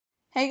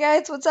Hey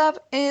guys, what's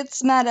up?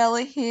 It's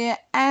Madella here,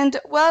 and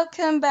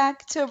welcome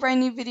back to a brand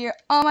new video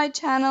on my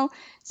channel.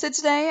 So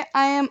today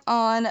I am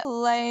on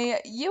Play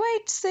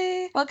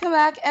UHC. Welcome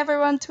back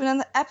everyone to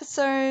another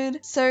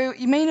episode. So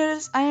you may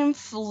notice I am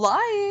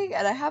flying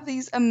and I have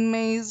these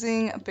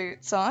amazing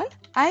boots on.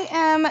 I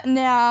am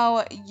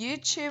now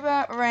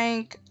YouTuber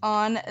rank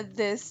on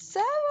this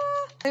server.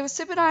 It was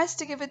super nice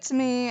to give it to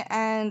me,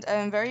 and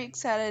I'm very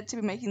excited to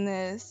be making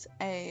this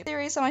a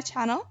series on my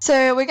channel.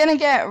 So we're gonna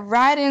get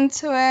right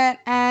into it,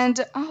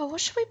 and oh,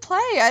 what should we play?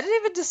 I didn't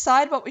even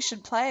decide what we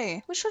should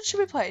play. Which one should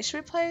we play?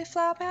 Should we play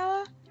Flower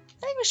Power?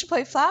 I think we should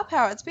play Flower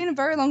Power. It's been a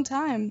very long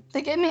time.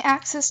 They gave me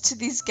access to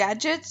these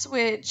gadgets,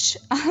 which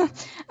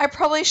I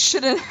probably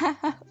shouldn't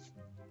have.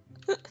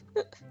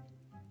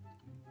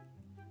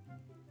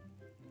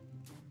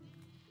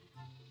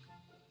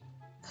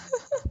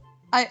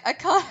 I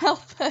can't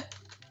help it.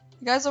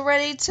 You guys are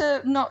ready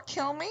to not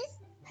kill me?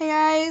 Hey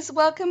guys,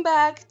 welcome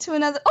back to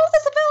another— oh,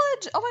 there's a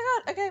village! Oh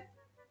my god, okay.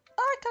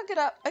 Oh, I can't get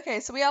up.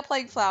 Okay, so we are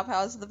playing Flower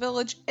Power, so the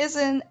village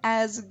isn't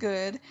as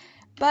good.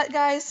 But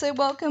guys, so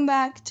welcome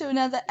back to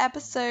another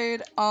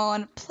episode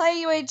on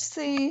Play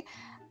UHC.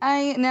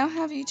 I now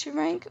have YouTube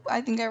rank.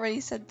 I think I already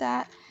said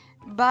that.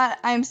 But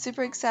I'm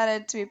super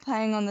excited to be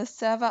playing on this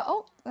server.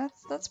 Oh,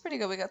 that's pretty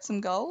good. We got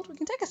some gold. We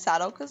can take a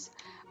saddle, because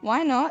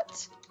why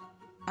not?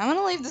 I'm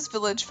gonna leave this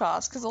village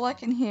fast because all I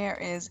can hear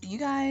is you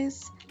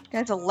guys. You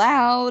guys are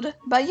loud.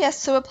 But yes,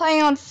 so we're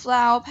playing on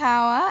Flower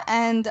Power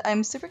and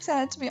I'm super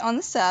excited to be on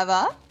the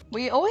server.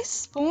 We always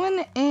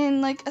spawn in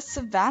like a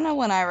savannah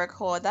when I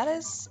record. That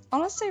is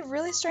honestly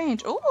really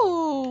strange.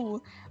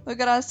 Ooh, we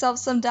got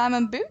ourselves some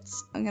diamond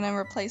boots. I'm gonna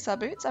replace our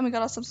boots, and we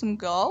got ourselves some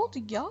gold.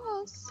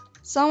 Yes.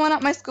 Someone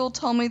at my school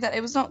told me that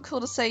it was not cool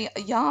to say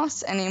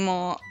yas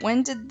anymore.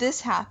 When did this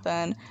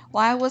happen?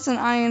 Why wasn't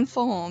I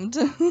informed?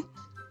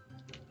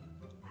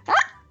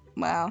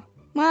 Wow.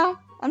 Wow.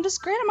 I'm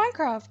just great at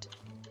Minecraft.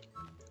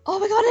 Oh,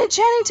 we got an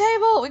enchanting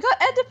table! We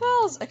got ender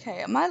pearls!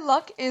 Okay, my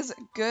luck is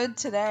good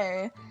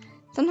today.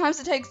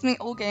 Sometimes it takes me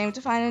all game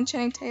to find an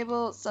enchanting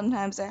table.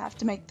 Sometimes I have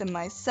to make them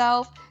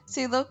myself.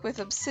 See, look, with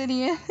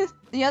obsidian.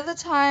 The other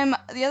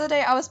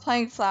day I was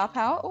playing Flower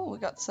Power. Oh, we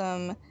got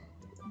some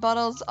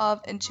bottles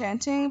of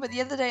enchanting. But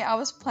the other day I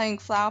was playing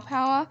Flower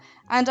Power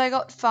and I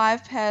got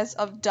 5 pairs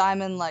of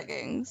diamond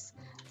leggings.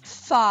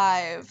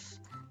 5.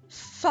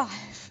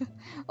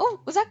 Oh,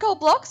 was that gold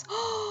blocks?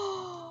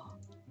 Oh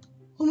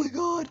my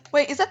god.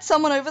 Wait, is that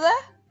someone over there?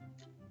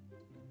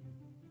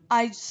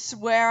 I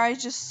swear I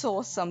just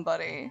saw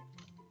somebody.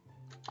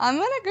 I'm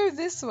gonna go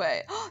this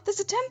way. Oh, there's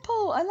a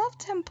temple. I love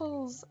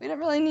temples. We don't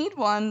really need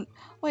one.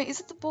 Wait, is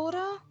it the border?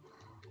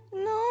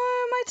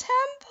 No, my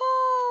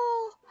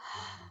temple.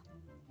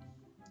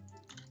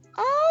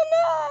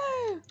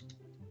 Oh no.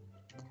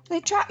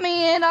 They trapped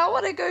me in. I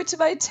want to go to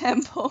my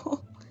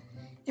temple.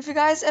 If you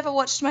guys ever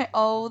watched my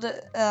old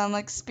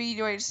like Speed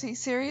UHC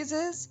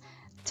series,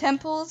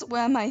 temples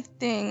were my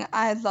thing.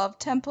 I love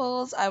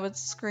temples. I would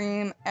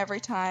scream every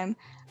time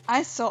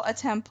I saw a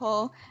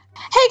temple.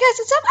 Hey guys,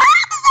 what's up?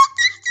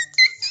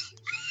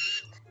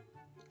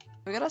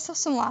 We got ourselves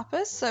some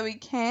lapis so we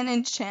can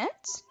enchant.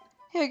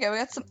 Here we go. We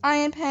got some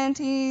iron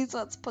panties.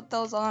 Let's put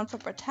those on for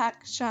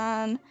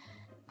protection.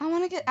 I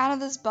want to get out of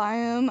this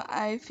biome.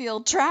 I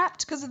feel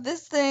trapped because of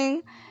this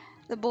thing.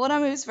 The border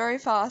moves very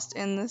fast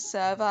in this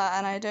server,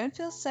 and I don't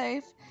feel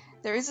safe.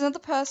 There is another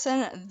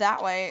person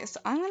that way,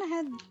 so I'm gonna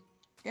head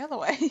the other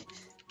way.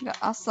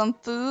 Got us some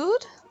food.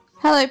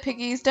 Hello,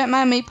 piggies. Don't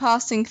mind me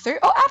passing through.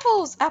 Oh,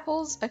 apples!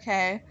 Apples.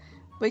 Okay.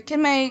 We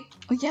can make—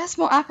 yes,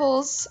 more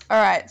apples.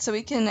 Alright, so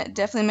we can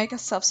definitely make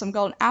ourselves some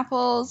golden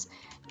apples.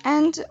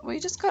 And we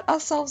just got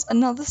ourselves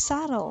another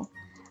saddle.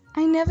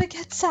 I never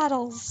get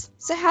saddles.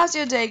 So how's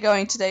your day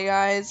going today,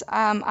 guys?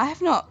 I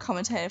have not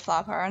commentated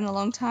Flower Power in a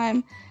long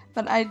time.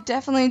 But I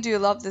definitely do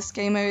love this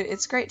game mode.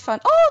 It's great fun.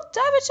 Oh,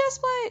 diamond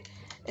chestplate!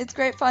 It's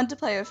great fun to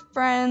play with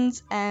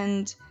friends,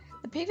 and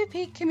the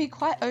PvP can be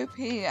quite OP,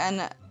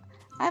 and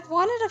I've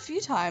won it a few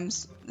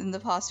times in the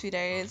past few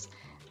days.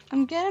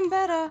 I'm getting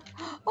better.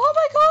 Oh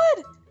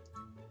my god!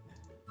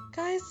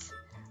 Guys,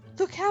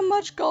 look how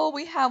much gold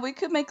we have. We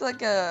could make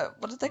like a—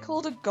 what is they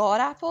called? A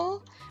god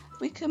apple?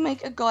 We could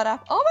make a god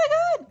apple. Oh my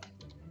god!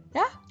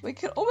 Yeah, we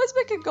could almost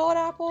make a god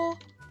apple.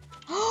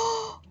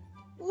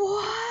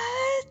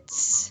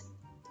 What?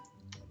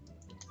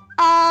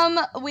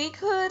 We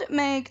could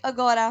make a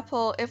god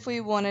apple if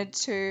we wanted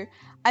to.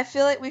 I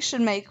feel like we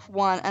should make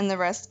one and the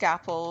rest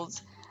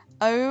gapples.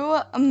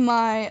 Oh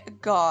my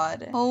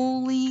god.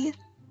 Holy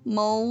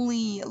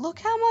moly. Look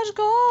how much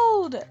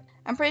gold.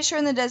 I'm pretty sure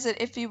in the desert,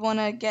 if you want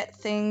to get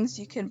things,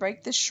 you can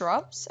break the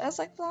shrubs as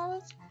like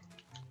flowers.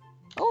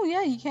 Oh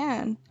yeah, you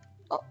can.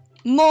 Oh,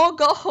 more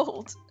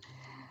gold.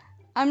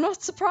 I'm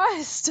not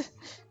surprised.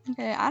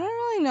 Okay, I don't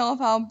really know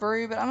if I'll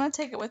brew, but I'm gonna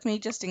take it with me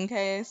just in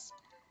case.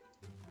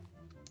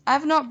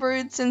 I've not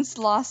brewed since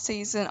last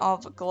season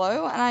of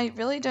Glow, and I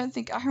really don't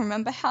think I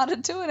remember how to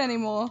do it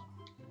anymore.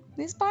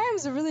 These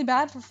biomes are really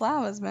bad for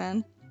flowers,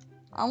 man.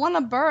 I want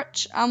a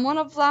birch. I want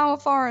a flower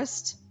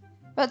forest.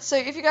 But so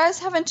if you guys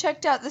haven't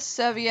checked out this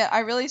server yet, I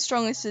really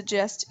strongly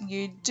suggest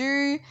you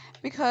do,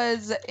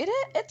 because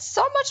it's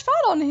so much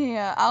fun on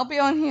here. I'll be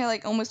on here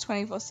like almost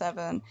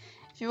 24/7.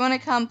 If you want to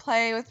come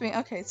play with me,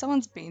 okay,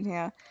 someone's been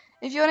here.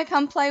 If you want to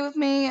come play with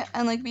me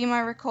and like be in my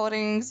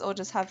recordings or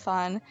just have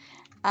fun,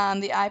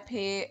 the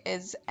IP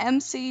is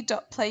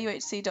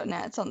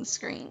mc.playuhc.net. It's on the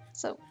screen.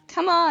 So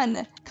come on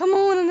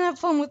and have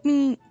fun with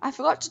me. I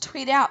forgot to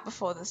tweet out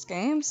before this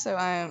game, so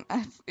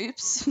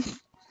oops.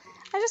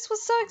 I just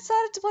was so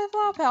excited to play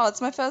Flower Power.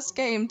 It's my first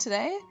game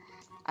today.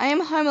 I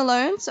am home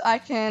alone, so I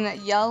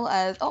can yell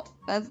as... Oh,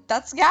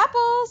 that's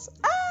Gapples!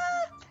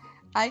 Ah!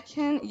 I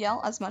can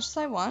yell as much as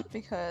I want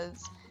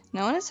because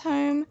no one is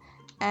home,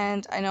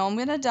 and I know I'm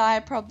gonna die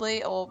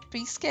probably or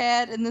be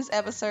scared in this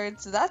episode,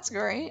 so that's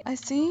great. I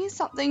see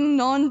something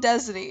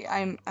non-deserty.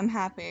 I'm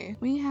happy.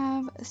 We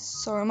have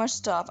so much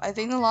stuff. I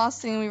think the last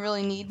thing we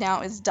really need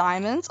now is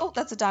diamonds. Oh,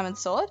 that's a diamond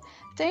sword.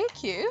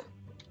 Thank you.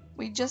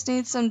 We just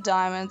need some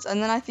diamonds,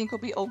 and then I think we'll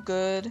be all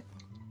good.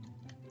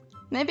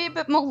 Maybe a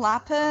bit more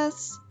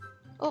lapis.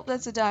 Oh,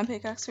 that's a diamond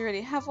pickaxe. We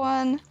already have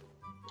one.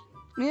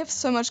 We have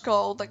so much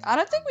gold. Like, I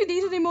don't think we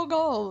need any more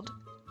gold.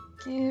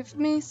 Give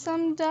me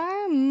some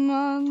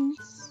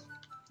diamonds.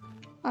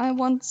 I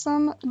want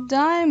some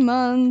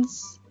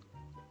diamonds.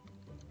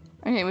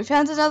 Okay, we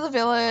found another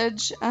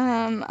village.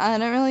 I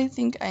don't really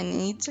think I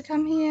need to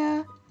come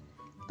here.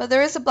 But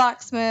there is a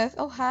blacksmith.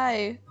 Oh,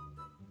 hi.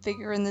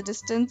 Figure in the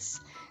distance.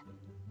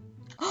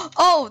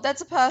 Oh,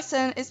 that's a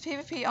person. Is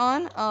PvP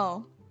on?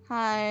 Oh,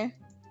 hi.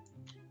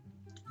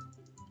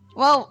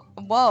 Well,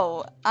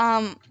 whoa.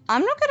 I'm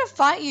not gonna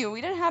fight you.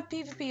 We don't have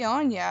PvP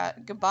on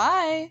yet.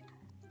 Goodbye.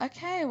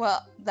 Okay,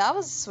 well, that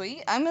was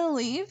sweet. I'm gonna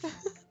leave.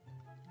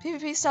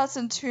 PvP starts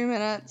in 2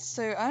 minutes,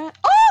 so I don't...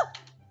 Oh!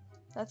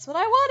 That's what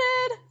I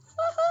wanted.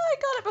 I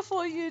got it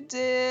before you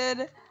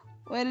did.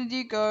 Where did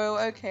you go?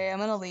 Okay, I'm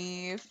gonna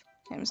leave.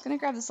 Okay, I'm just gonna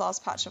grab this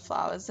last patch of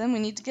flowers. Then we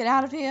need to get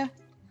out of here.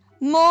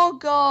 More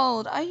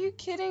gold! Are you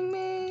kidding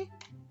me?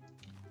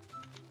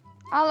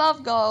 I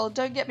love gold,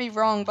 don't get me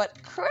wrong,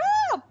 but crap!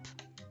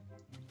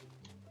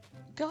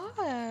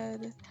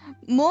 God.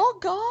 More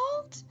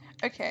gold?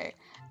 Okay.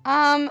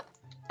 Am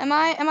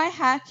I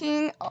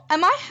hacking?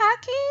 Am I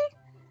hacking?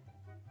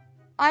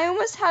 I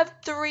almost have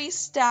 3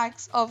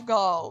 stacks of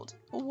gold.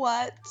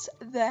 What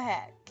the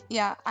heck?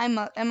 Yeah, I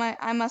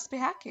must be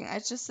hacking.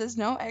 It's just there's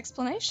no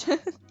explanation.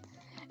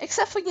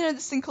 Except for, you know,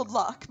 this thing called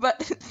luck,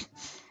 but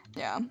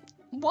yeah.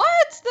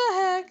 What the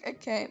heck?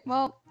 Okay,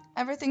 well,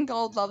 everything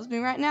gold loves me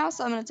right now,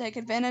 so I'm gonna take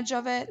advantage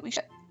of it.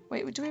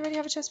 Wait, do we already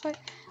have a chest plate?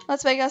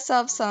 Let's make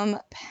ourselves some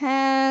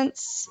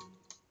pants.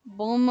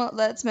 Boom.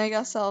 Let's make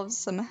ourselves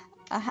some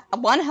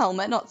one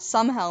helmet, not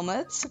some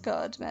helmets.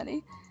 God,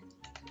 Maddie.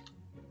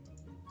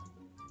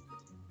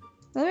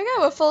 There we go.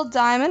 We're full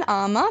diamond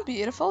armor.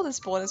 Beautiful. This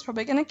board is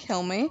probably gonna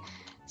kill me,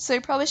 so we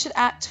probably should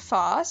act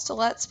fast.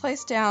 Let's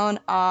place down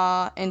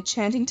our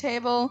enchanting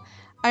table.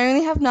 I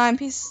only have 9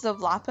 pieces of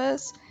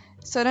lapis.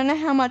 So I don't know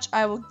how much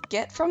I will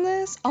get from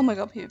this. Oh my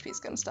god, PvP is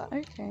gonna start.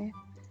 Okay.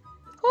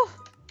 Whew.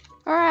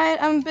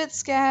 Alright, I'm a bit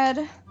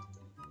scared.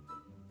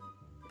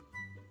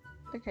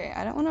 Okay,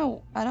 I don't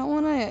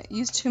wanna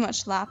use too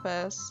much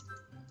lapis.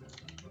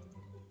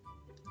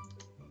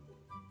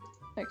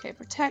 Okay,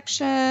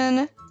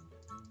 protection.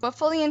 We're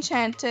fully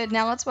enchanted.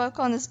 Now let's work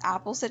on this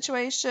apple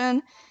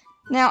situation.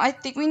 Now I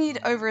think we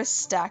need over a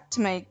stack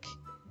to make,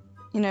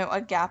 you know,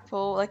 a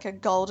gapple, like a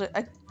gold.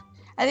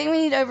 I think we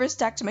need over a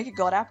stack to make a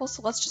god apple,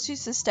 so let's just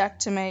use this stack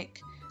to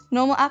make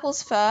normal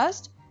apples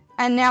first.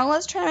 And now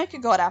let's try to make a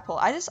god apple.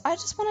 I just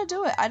want to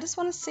do it. I just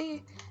want to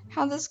see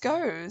how this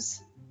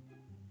goes.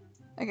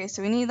 Okay,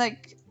 so we need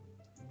like,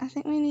 I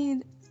think we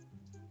need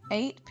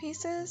 8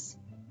 pieces.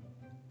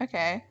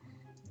 Okay.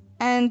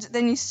 And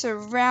then you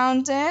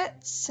surround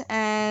it,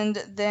 and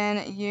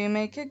then you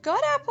make a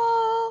god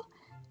apple.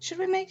 Should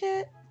we make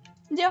it?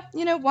 Yeah,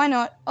 you know, why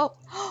not? Oh.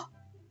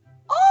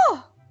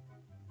 Oh!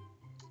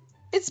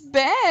 It's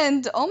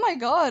banned! Oh my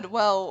god,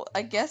 well,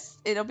 I guess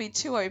it'll be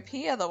too OP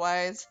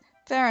otherwise.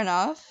 Fair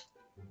enough.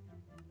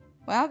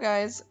 Wow,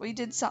 guys, we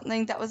did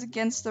something that was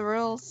against the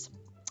rules.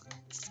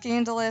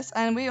 Scandalous,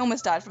 and we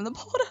almost died from the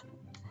border.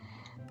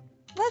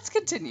 Let's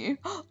continue.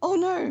 Oh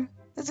no,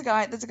 there's a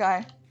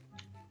guy.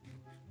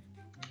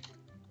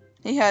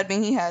 He heard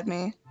me.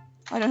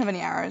 I don't have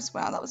any arrows.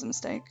 Wow, that was a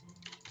mistake.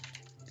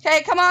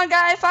 Okay, come on,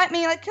 guy, fight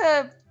me like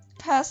a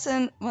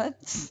person.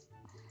 What?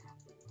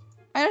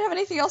 I don't have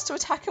anything else to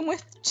attack him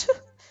with.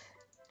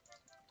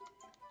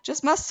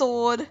 Just my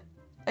sword.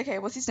 Okay,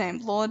 what's his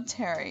name? Lord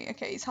Terry.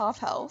 Okay, he's half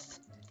health.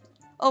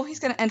 Oh, he's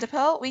gonna enter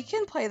pearl. We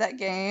can play that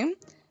game.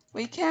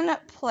 We can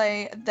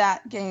play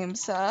that game,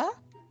 sir.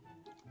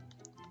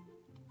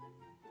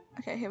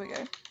 Okay, here we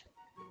go.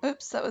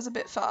 Oops, that was a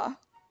bit far.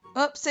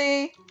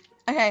 Oopsie.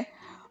 Okay.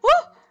 Woo!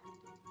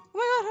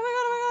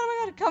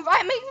 Oh my god. Come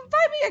fight me.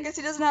 I guess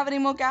he doesn't have any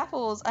more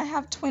gapples. I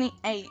have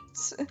 28.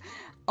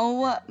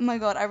 Oh my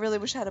god, I really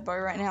wish I had a bow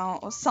right now,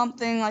 or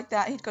something like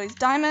that. He's got his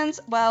diamonds.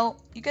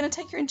 Well, you're gonna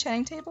take your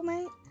enchanting table,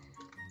 mate?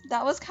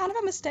 That was kind of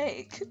a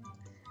mistake.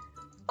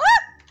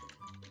 Ah!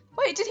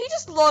 Wait, did he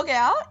just log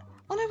out?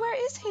 Oh no,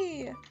 where is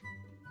he?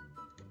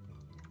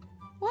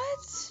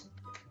 What?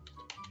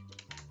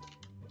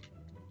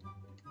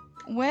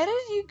 Where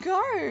did you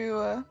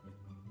go?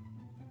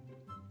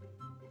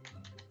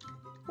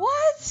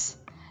 What?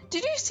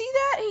 Did you see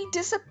that? He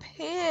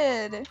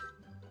disappeared.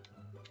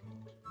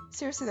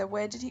 Seriously though,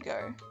 where did he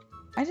go?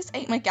 I just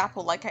ate my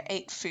gapple like I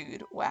ate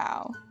food.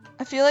 Wow.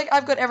 I feel like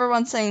I've got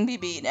everyone saying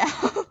BB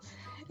now.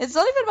 It's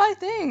not even my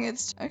thing.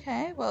 It's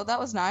okay. Well, that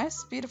was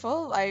nice.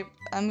 Beautiful.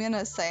 I'm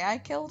gonna say I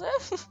killed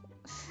him.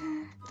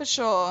 For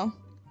sure.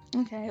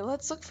 Okay,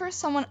 let's look for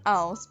someone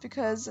else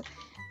because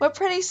we're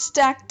pretty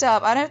stacked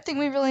up. I don't think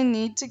we really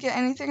need to get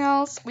anything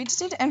else. We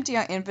just need to empty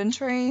our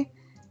inventory.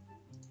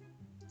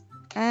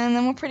 And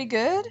then we're pretty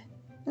good.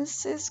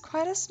 This is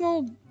quite a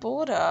small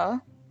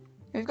border.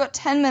 We've got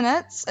 10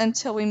 minutes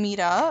until we meet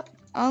up.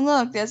 Oh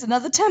look, there's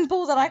another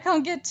temple that I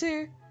can't get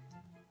to.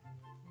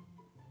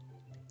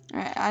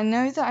 Alright, I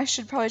know that I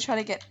should probably try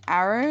to get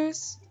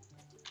arrows.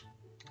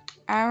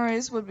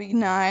 Arrows would be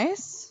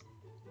nice.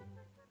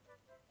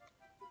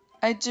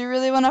 I do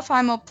really want to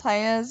find more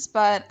players,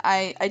 but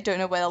I don't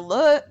know where to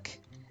look.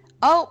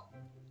 Oh!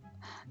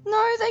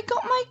 No, they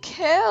got my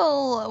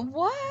kill!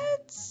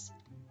 What?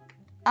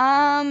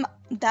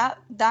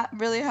 That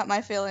really hurt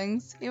my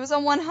feelings. He was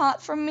on 1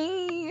 heart from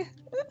me.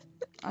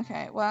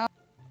 Okay, well.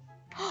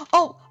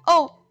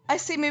 Oh! I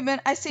see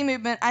movement, I see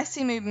movement, I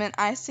see movement,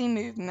 I see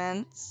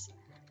movements.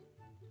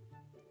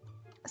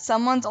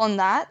 Someone's on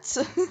that.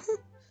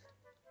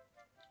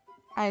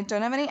 I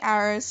don't have any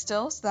arrows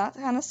still, so that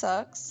kind of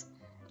sucks.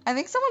 I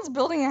think someone's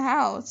building a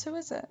house. Who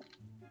is it?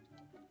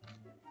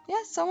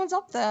 Yeah, someone's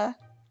up there.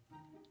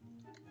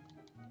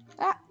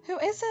 Ah, who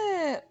is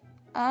it?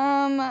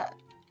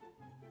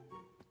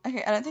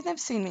 Okay, I don't think they've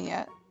seen me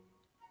yet.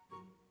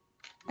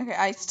 Okay,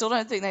 I still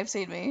don't think they've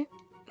seen me.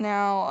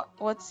 Now,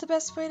 what's the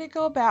best way to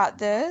go about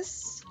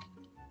this?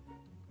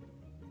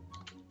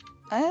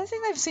 I don't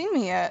think they've seen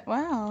me yet.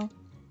 Wow.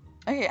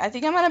 Okay, I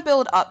think I'm gonna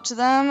build up to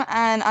them,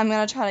 and I'm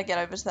gonna try to get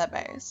over to their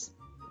base.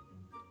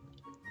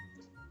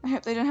 I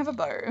hope they don't have a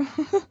bow.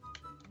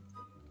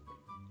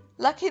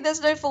 Lucky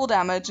there's no full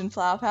damage in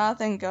flower power,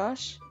 thank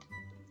gosh.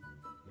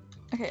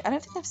 Okay, I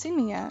don't think they've seen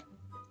me yet.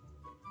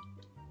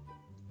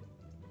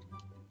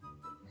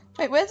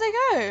 Wait, where'd they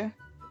go?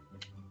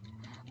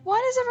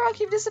 Why does everyone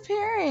keep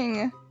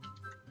disappearing?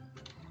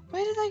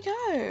 Where did they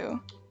go?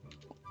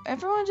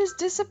 Everyone just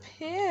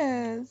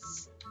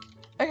disappears.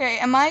 Okay,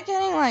 am I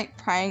getting like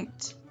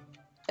pranked?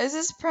 Is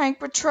this prank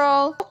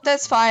patrol? Oh,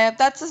 there's fire.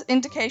 That's an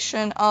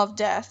indication of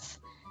death.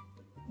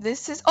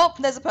 This is, oh,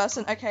 there's a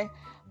person. Okay,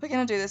 we're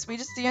gonna do this.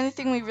 The only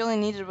thing we really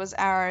needed was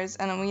arrows,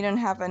 and we don't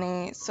have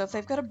any. So if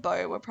they've got a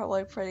bow, we're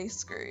probably pretty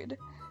screwed.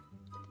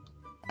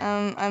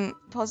 I'm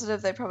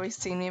positive they've probably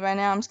seen me by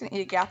now. I'm just gonna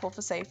eat a gapple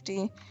for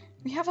safety.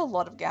 We have a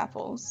lot of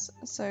gapples,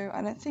 so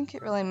I don't think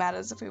it really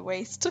matters if we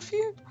waste a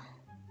few.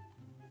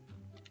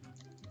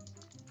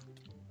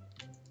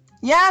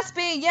 Yes,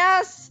 B,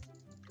 yes!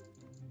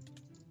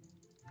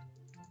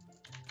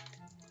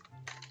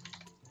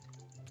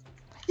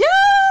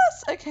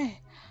 Yes! Okay.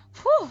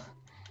 Whew.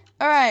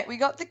 Alright, we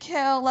got the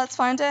kill. Let's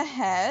find her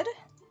head.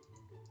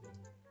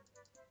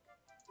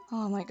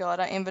 Oh my god,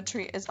 our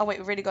inventory is... Oh wait,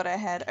 we already got her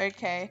head.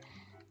 Okay.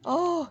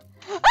 Oh.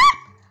 Ah!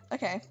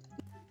 Okay.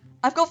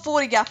 I've got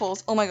 40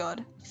 gapples. Oh my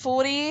god.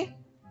 40.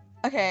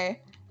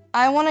 Okay.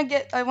 I want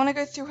to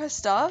go through her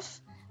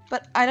stuff,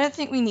 but I don't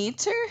think we need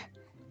to.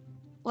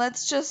 I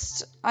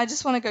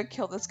just want to go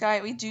kill this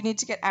guy. We do need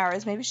to get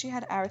arrows. Maybe she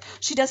had arrows.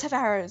 She does have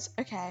arrows.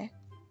 Okay.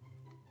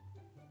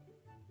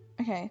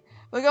 Okay.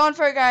 We're going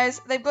for it, guys.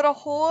 They've got a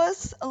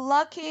horse.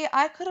 Lucky.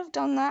 I could have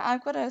done that.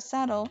 I've got a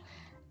saddle.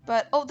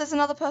 But, oh, there's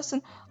another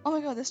person. Oh my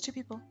god, there's 2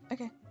 people.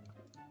 Okay.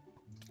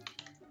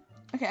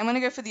 Okay, I'm gonna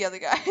go for the other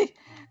guy.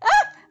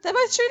 Ah! They're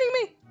both shooting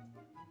me!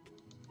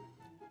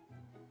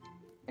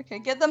 Okay,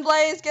 get them,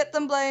 Blaze! Get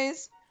them,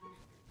 Blaze!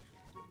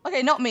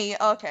 Okay, not me.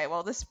 Okay,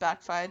 well, this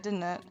backfired,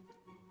 didn't it?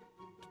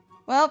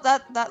 Well,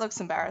 that looks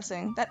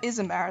embarrassing. That is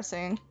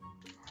embarrassing.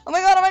 Oh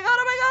my god, oh my god,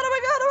 oh my god, oh my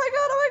god, oh my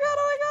god, oh my god,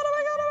 oh my god, oh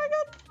my god, oh my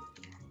god!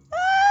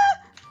 Ah!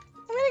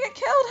 I'm gonna get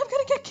killed! I'm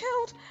gonna get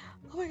killed!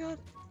 Oh my god.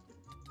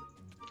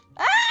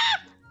 Ah!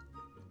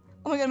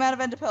 Oh my god, I'm out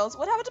of ender pearls.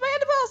 What happened to my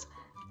ender pearls?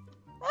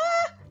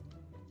 Ah!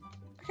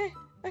 Okay,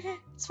 okay,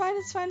 it's fine,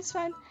 it's fine, it's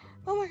fine.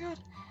 Oh my god,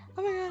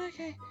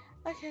 okay,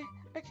 okay,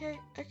 okay,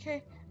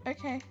 okay,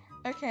 okay,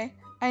 okay.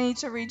 I need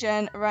to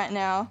regen right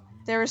now.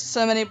 There are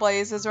so many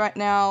blazes right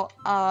now.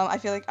 I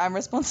feel like I'm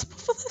responsible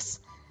for this.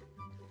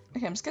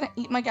 Okay, I'm just gonna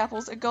eat my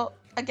gapples. A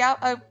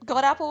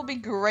god apple would be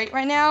great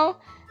right now.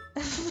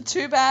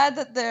 Too bad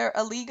that they're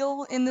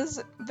illegal in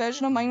this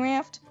version of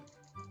Minecraft.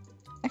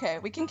 Okay,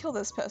 we can kill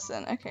this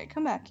person. Okay,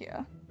 come back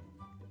here.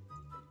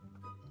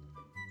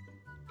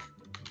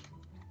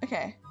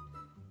 Okay.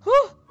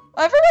 Whew!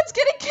 Everyone's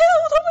getting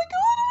killed! Oh my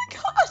god! Oh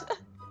my god!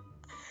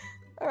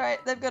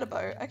 Alright, they've got a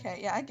bow. Okay,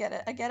 yeah, I get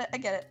it. I get it. I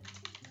get it.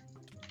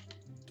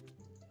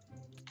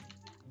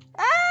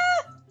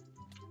 Ah!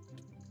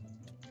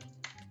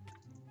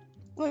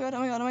 Oh my god, oh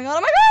my god, oh my god,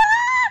 oh my god!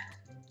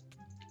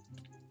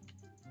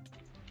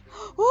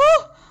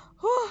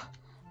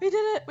 We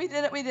did it! We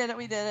did it! We did it!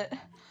 We did it!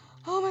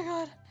 Oh my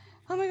god!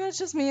 Oh my god, it's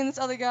just me and this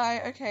other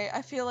guy. Okay,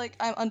 I feel like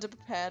I'm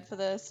underprepared for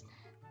this.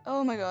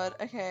 Oh my god,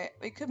 okay.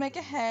 We could make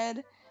a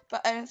head,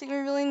 but I don't think we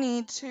really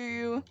need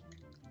to.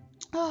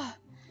 Oh.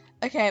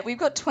 Okay, we've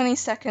got 20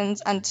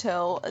 seconds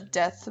until a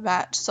death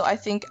match, so I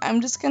think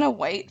I'm just gonna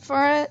wait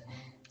for it,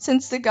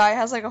 since the guy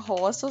has like a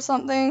horse or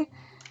something.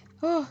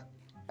 Oh.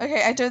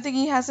 Okay, I don't think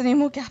he has any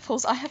more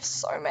gapples. I have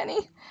so many.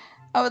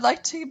 I would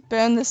like to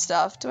burn this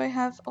stuff. Do I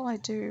have? Oh, I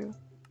do.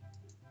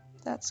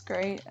 That's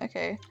great.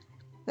 Okay,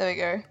 there we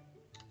go.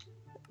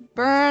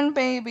 Burn,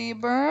 baby,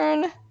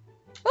 burn.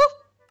 Woo!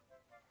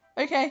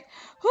 Okay.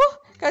 Whew!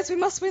 Guys, we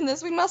must win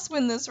this. We must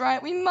win this,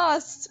 right? We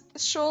must.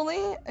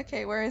 Surely?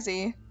 Okay, where is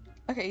he?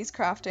 Okay, he's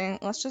crafting.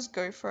 Let's just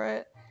go for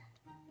it.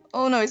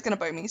 Oh no, he's gonna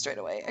bow me straight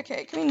away.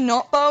 Okay, can we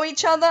not bow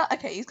each other?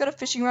 Okay, he's got a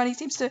fishing rod. He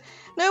seems to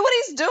know what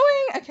he's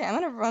doing. Okay, I'm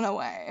gonna run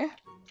away.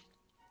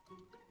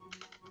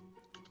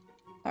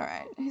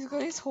 Alright, he's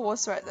got his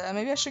horse right there.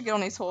 Maybe I should get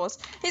on his horse.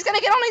 He's gonna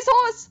get on his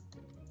horse!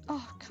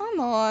 Oh, come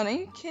on. Are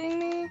you kidding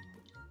me?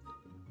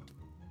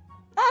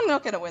 I'm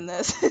not gonna win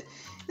this.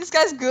 This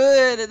guy's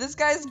good. This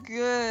guy's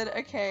good.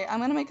 Okay, I'm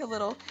gonna make a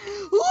little...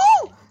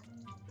 Ooh!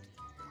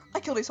 I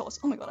killed his horse.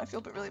 Oh my god, I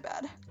feel really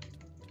bad.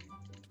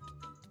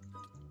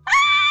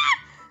 Ah!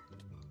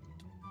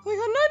 Oh my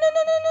god, no, no,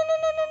 no, no, no,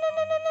 no, no,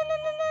 no, no, no, no,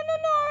 no, no, no,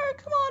 no,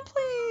 come on,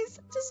 please.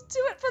 Just do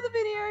it for the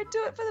video.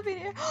 Do it for the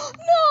video.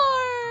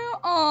 No!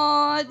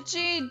 Aw,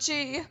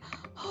 GG.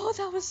 Oh,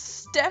 that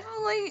was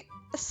definitely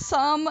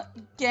some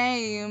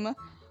game.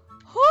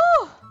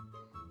 Oh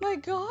my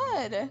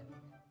god.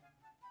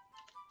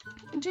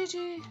 GG.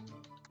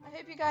 I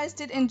hope you guys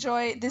did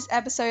enjoy this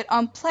episode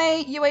on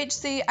Play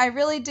UHC. I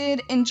really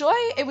did enjoy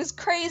it. It was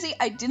crazy.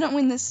 I didn't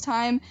win this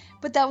time,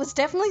 but that was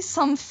definitely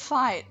some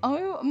fight.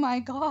 Oh my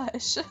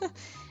gosh.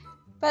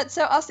 But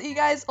so I'll see you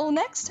guys all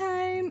next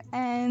time,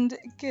 and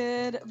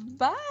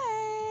goodbye.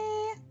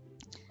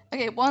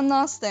 Okay, one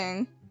last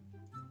thing.